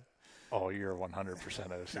that bad. Oh, you're 100%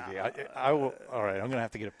 OCD. I will. All right, I'm going to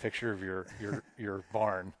have to get a picture of your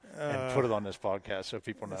barn and put it on this podcast so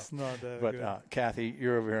people know. It's not that but good. Kathy,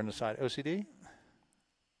 you're over here on the side. OCD?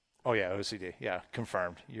 Oh yeah, OCD. Yeah,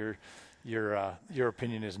 confirmed. Your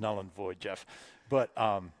opinion is null and void, Jeff. But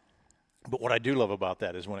what I do love about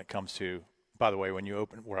that is when it comes to, by the way, when you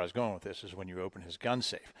open, where I was going with this is when you open his gun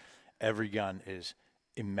safe, every gun is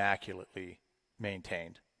immaculately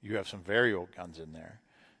maintained. You have some very old guns in there,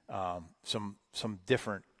 some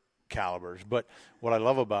different calibers. But what I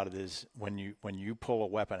love about it is when you pull a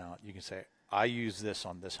weapon out, you can say, I use this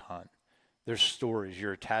on this hunt. There's stories.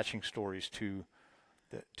 You're attaching stories to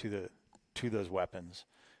those weapons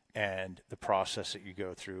and the process that you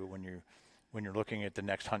go through when you're looking at the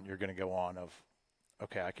next hunt you're going to go on of,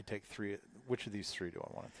 okay, I could take 3. Which of these 3 do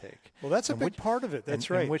I want to take? Well, that's a big part of it. That's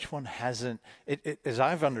right. And which one hasn't? As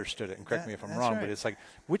I've understood it, and correct me if I'm wrong, but it's like,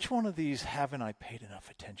 which one of these haven't I paid enough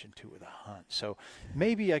attention to with a hunt? So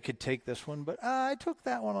maybe I could take this one, but I took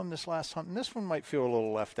that one on this last hunt, and this one might feel a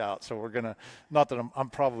little left out. So we're gonna, not that I'm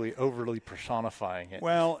probably overly personifying it.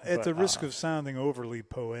 Well, at the risk of sounding overly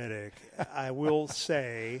poetic, I will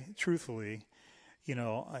say, truthfully,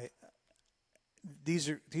 these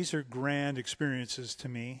are grand experiences to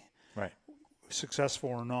me. Right. Successful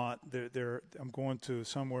or not, I'm going to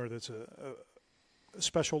somewhere that's a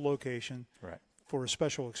special location, right, for a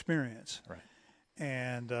special experience. Right.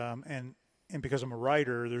 And because I'm a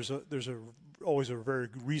writer, there's always a very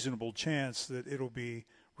reasonable chance that it'll be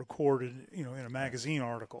recorded, in a magazine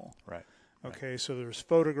article. Right. Okay. So there's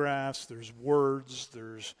photographs, there's words,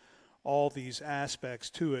 there's all these aspects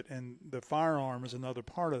to it, and the firearm is another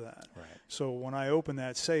part of that. Right. So when I open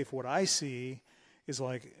that safe, what I see is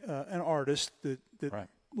like an artist that right.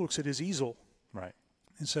 looks at his easel, right,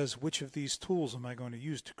 and says, which of these tools am I going to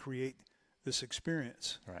use to create this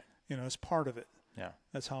experience? Right. It's part of it. Yeah.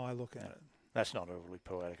 That's how I look at it. That's not overly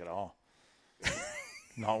poetic at all.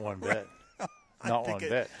 Not one bit. Not one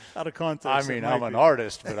bit. Out of context. I mean, I'm an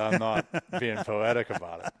artist, but I'm not being poetic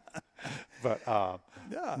about it. But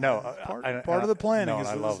no, part of the planning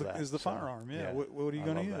is the firearm. Yeah. What are you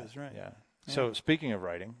going to use? Right. Yeah. So speaking of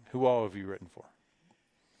writing, who all have you written for?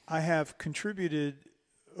 I have contributed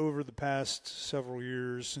over the past several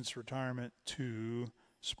years since retirement to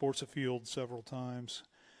Sports Afield several times,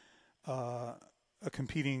 a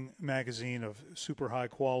competing magazine of super high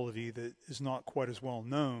quality that is not quite as well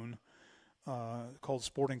known, called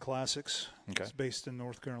Sporting Classics. Okay. It's based in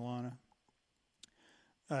North Carolina.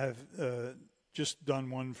 I've just done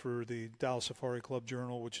one for the Dallas Safari Club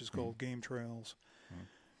Journal, which is called Game Trails.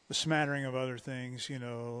 A smattering of other things,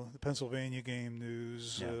 the Pennsylvania Game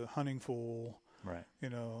News, Hunting Fool, right?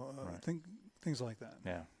 Right. Things like that.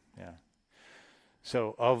 Yeah, yeah.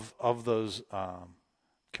 So of those,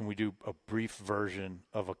 can we do a brief version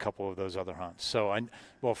of a couple of those other hunts? So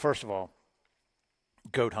first of all,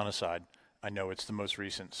 goat hunt aside, I know it's the most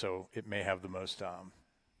recent, so it may have the most. I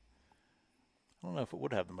don't know if it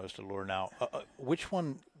would have the most allure now. Which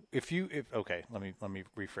one? Okay, let me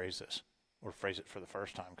rephrase this. Or phrase it for the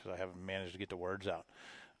first time because I haven't managed to get the words out.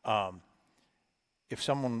 If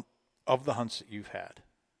someone of the hunts that you've had,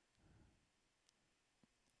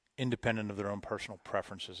 independent of their own personal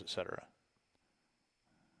preferences, etc.,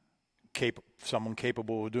 someone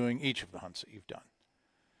capable of doing each of the hunts that you've done,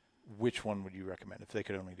 which one would you recommend if they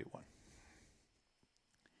could only do one?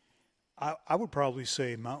 I would probably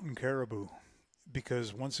say mountain caribou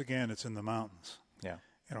because, once again, it's in the mountains. Yeah.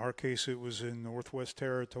 In our case, it was in Northwest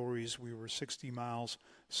Territories. We were 60 miles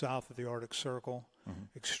south of the Arctic Circle,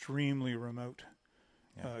 extremely remote,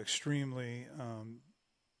 extremely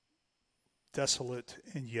desolate,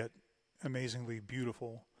 and yet amazingly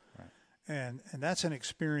beautiful. Right. And that's an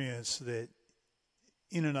experience that,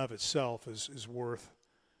 in and of itself, is worth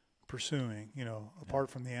pursuing. Apart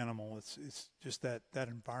from the animal, it's just that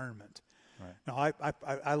environment. Right. Now,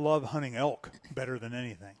 I love hunting elk better than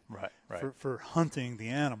anything. Right. For hunting the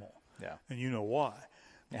animal. Yeah. And you know why.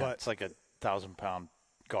 Yeah, but it's like a 1,000-pound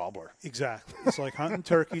gobbler. Exactly. It's like hunting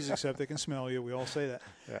turkeys, except they can smell you. We all say that.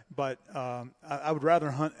 Yeah. But I would rather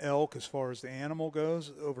hunt elk as far as the animal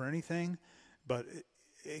goes over anything. But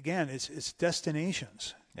again, it's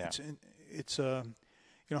destinations. Yeah. It's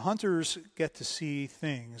hunters get to see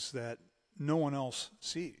things that no one else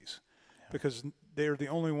sees because they're the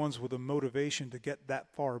only ones with a motivation to get that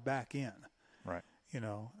far back in. Right.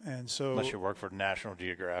 And so unless you work for National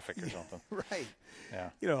Geographic or something. Right.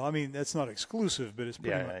 Yeah. That's not exclusive, but it's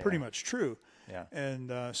pretty much true. Yeah.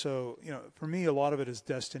 And so, for me, a lot of it is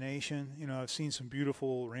destination. I've seen some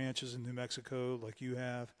beautiful ranches in New Mexico like you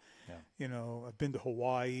have. You know, I've been to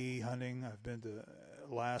Hawaii hunting. I've been to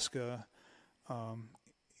Alaska,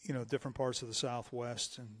 you know, different parts of the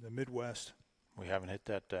Southwest and the Midwest. We haven't hit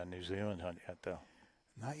that New Zealand hunt yet, though.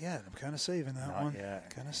 Not yet. I'm kind of saving that one.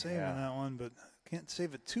 Kind of saving that one, but can't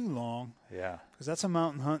save it too long. Yeah. Because that's a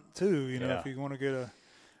mountain hunt, too, you know, Yeah. if you want to get a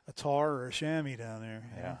tar or a chamois down there.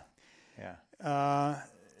 you know. Yeah.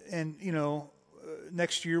 And, you know,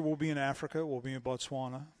 next year we'll be in Africa. We'll be in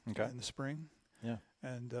Botswana in the spring. Yeah.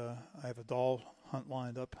 And I have a doll hunt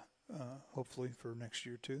lined up, hopefully for next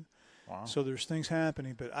year too. Wow. So there's things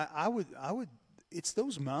happening, but I would. It's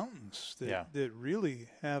those mountains that really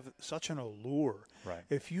have such an allure. Right.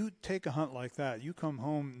 If you take a hunt like that, you come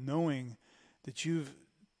home knowing that you've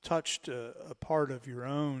touched a part of your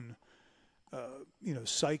own, you know,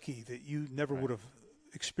 psyche that you never would have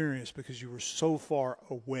experienced because you were so far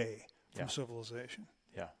away from civilization.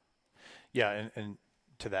 Yeah. Yeah, and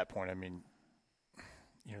to that point, I mean,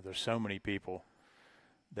 you know, there's so many people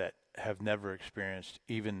that have never experienced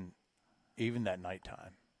even that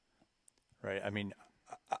nighttime, right? I mean,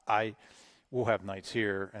 I will have nights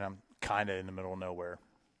here, and I'm kind of in the middle of nowhere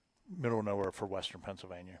for Western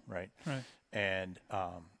Pennsylvania, right? Right. And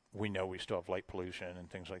we know we still have light pollution and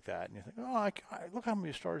things like that, and you think, oh, I look how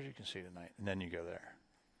many stars you can see tonight, and then you go there.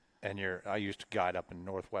 And I used to guide up in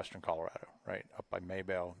northwestern Colorado, right, up by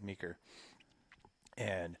Maybell, Meeker.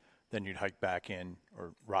 And then you'd hike back in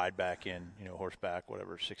or ride back in, you know, horseback,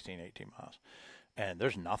 whatever, 16, 18 miles. And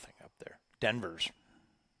there's nothing up there. Denver's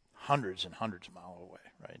hundreds and hundreds of miles away,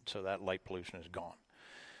 right? So that light pollution is gone.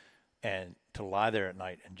 And to lie there at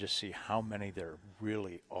night and just see how many there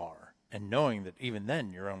really are, and knowing that even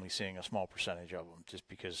then you're only seeing a small percentage of them just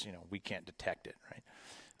because, you know, we can't detect it,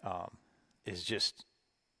 right, is just –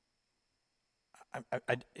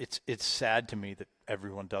 it's sad to me that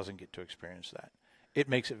everyone doesn't get to experience that. It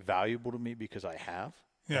makes it valuable to me because I have,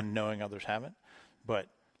 and knowing others haven't. But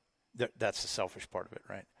that's the selfish part of it,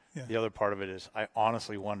 right? Yeah. The other part of it is I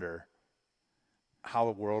honestly wonder how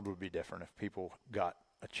the world would be different if people got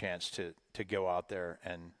a chance to go out there.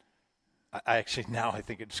 And I actually now I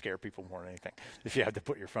think it'd scare people more than anything if you had to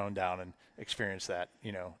put your phone down and experience that,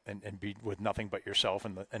 you know, and be with nothing but yourself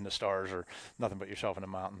and the stars, or nothing but yourself in the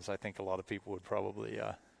mountains. I think a lot of people would probably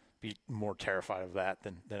be more terrified of that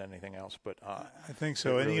than anything else. But I think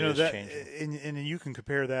so. Really, and you know that, changing. and you can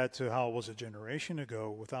compare that to how it was a generation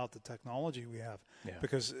ago without the technology we have,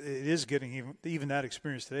 because it is getting even that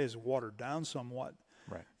experience today is watered down somewhat.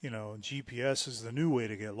 Right. You know, GPS is the new way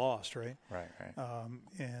to get lost, right? Right.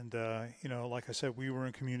 You know, like I said, we were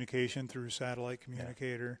in communication through satellite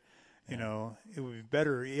communicator. You know, it would be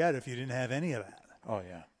better yet if you didn't have any of that. Oh,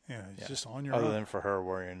 yeah. You know, it's just on your own. Other than for her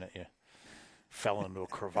worrying that you fell into a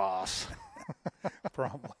crevasse.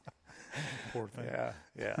 Probably. Poor thing.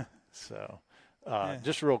 Yeah. So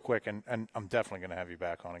just real quick, and I'm definitely going to have you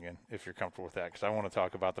back on again if you're comfortable with that, because I want to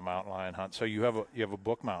talk about the mountain lion hunt. So you have a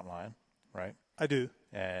book, Mountain Lion, right? I do.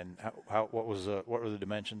 And what were the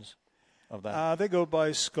dimensions of that? They go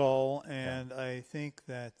by skull, and I think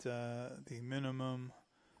that the minimum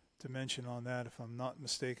dimension on that, if I'm not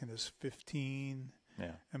mistaken, is 15.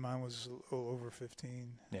 Yeah. And mine was over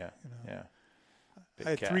 15. Yeah. You know. Yeah. I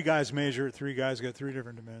had three guys measure it. Three guys got three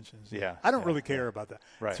different dimensions. Yeah. I don't really care about that.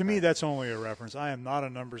 Right. To me, that's only a reference. I am not a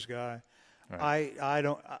numbers guy. Right. I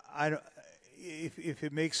don't. If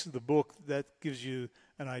it makes the book, that gives you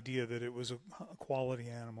an idea that it was a quality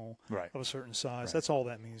animal of a certain size. Right. That's all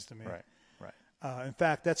that means to me. Right. In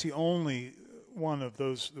fact, that's the only one of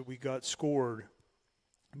those that we got scored,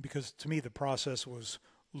 because to me the process was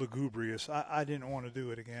lugubrious. I didn't want to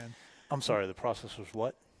do it again. I'm sorry, the process was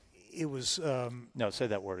what? It was no, say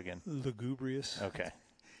that word again. Lugubrious. Okay.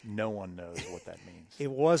 No one knows what that means. It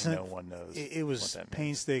wasn't. No one knows. It was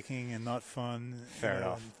painstaking and not fun. Fair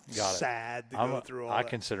enough. Got it. Sad to go through all I that.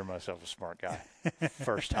 consider myself a smart guy.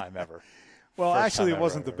 First time ever. Well, actually, it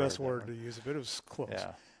wasn't the best word to use, but it was close.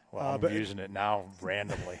 Yeah. Well, I'm using it now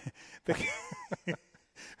randomly.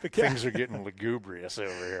 Things are getting lugubrious over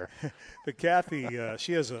here. But Kathy,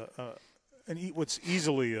 she has what's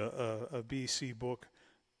easily a BC book,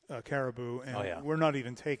 Caribou, and we're not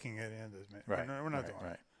even taking it in. Right. We're not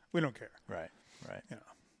doing it. We don't care. Right. You know.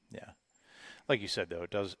 Yeah. Like you said, though, it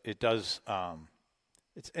does.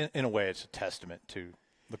 It's in a way, it's a testament to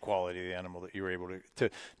the quality of the animal that you were able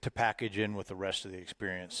to package in with the rest of the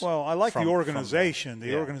experience. Well, I like the organization.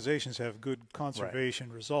 The organizations have good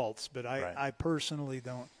conservation results, but I personally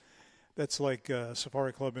don't. That's like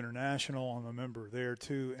Safari Club International. I'm a member there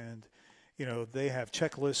too, and you know they have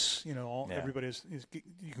checklists. You know, everybody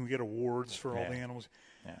you can get awards for all the animals.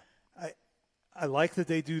 Yeah. I like that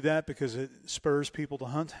they do that because it spurs people to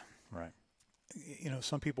hunt. Right.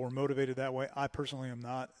 some people are motivated that way. I personally am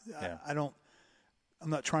not. Yeah. I'm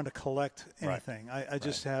not trying to collect anything. Right. I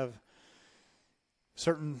just have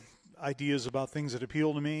certain ideas about things that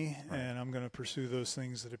appeal to me, and I'm going to pursue those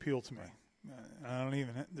things that appeal to me.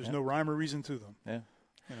 There's no rhyme or reason to them. Yeah.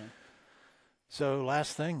 You know. So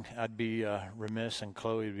last thing, I'd be remiss, and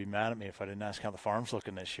Chloe would be mad at me if I didn't ask how the farm's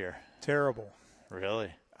looking this year. Terrible.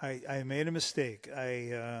 Really? I made a mistake.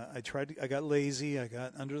 I got lazy. I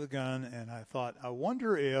got under the gun, and I thought, I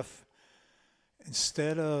wonder if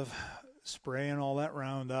instead of spraying all that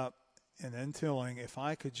Roundup and then tilling, if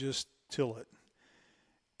I could just till it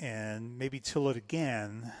and maybe till it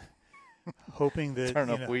again, hoping that turn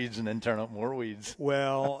up weeds and then turn up more weeds.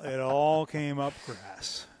 Well, it all came up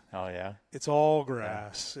grass. Oh yeah, it's all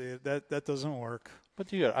grass. Yeah. That doesn't work.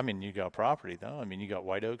 But you got property though. You got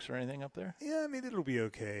white oaks or anything up there? Yeah, it'll be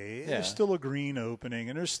okay. Yeah. There's still a green opening,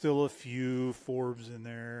 and there's still a few forbs in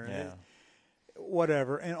there. Yeah.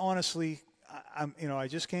 Whatever. And honestly, I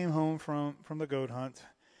just came home from the goat hunt,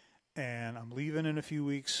 and I'm leaving in a few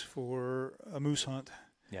weeks for a moose hunt.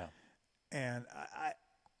 Yeah. And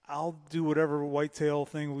I'll do whatever whitetail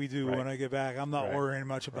thing we do when I get back. I'm not worrying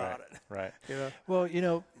much about it. Right. Well,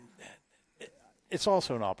 it's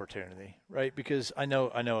also an opportunity, right? Because I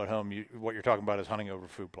know at home what you're talking about is hunting over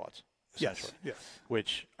food plots. Essentially. Yes.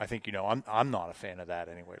 Which I think I'm not a fan of that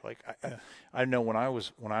anyway. Like I know when I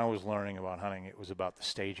was learning about hunting, it was about the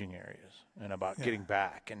staging areas and about getting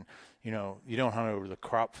back. And you don't hunt over the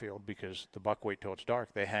crop field because the buck wait till it's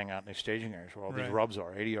dark. They hang out in these staging areas where all these rubs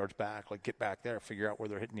are 80 yards back. Like get back there, figure out where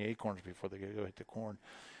they're hitting the acorns before they go hit the corn.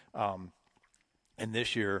 And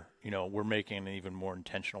this year, we're making an even more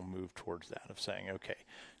intentional move towards that of saying, okay,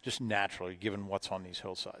 just naturally, given what's on these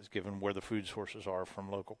hillsides, given where the food sources are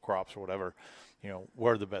from local crops or whatever,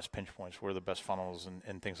 where are the best pinch points, where are the best funnels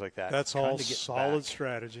and things like that. That's all solid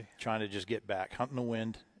strategy. Trying to just get back, hunting the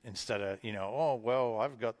wind instead of, oh, well,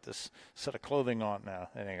 I've got this set of clothing on now.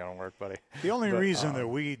 That ain't going to work, buddy. The only reason that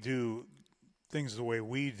we do things the way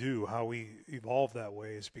we do, how we evolved that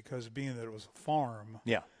way, is because being that it was a farm.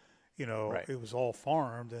 Yeah. It was all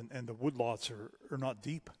farmed, and the woodlots are not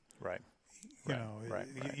deep. Right.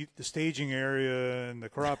 The staging area and the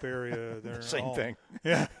crop area, they're same thing.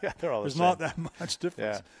 Yeah, they're all the There's same. not that much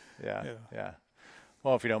difference. Yeah.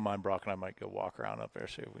 Well, if you don't mind, Brock and I might go walk around up there,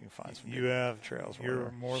 see if we can find some trails. You're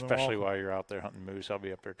more than especially welcome. while you're out there hunting moose. I'll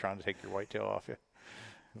be up there trying to take your whitetail off you.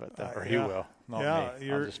 But or you will, not me.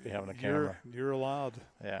 I'll just be having a camera. You're allowed.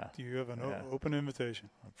 Yeah. You have an open invitation.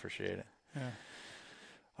 I appreciate it. Yeah.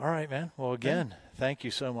 All right, man. Well, again, thank you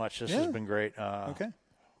so much. This has been great. Okay.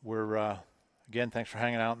 We're again, thanks for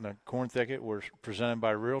hanging out in the corn thicket. We're presented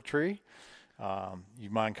by Real Tree. You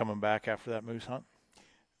mind coming back after that moose hunt?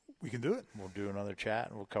 We can do it. We'll do another chat,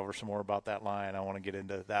 and we'll cover some more about that lion. I want to get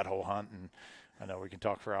into that whole hunt, and I know we can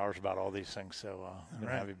talk for hours about all these things. So I'm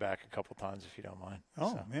going to have you back a couple times if you don't mind.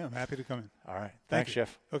 Oh, man, I'm happy to come in. All right. Thank Thanks, you.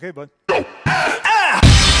 Jeff. Okay, bud.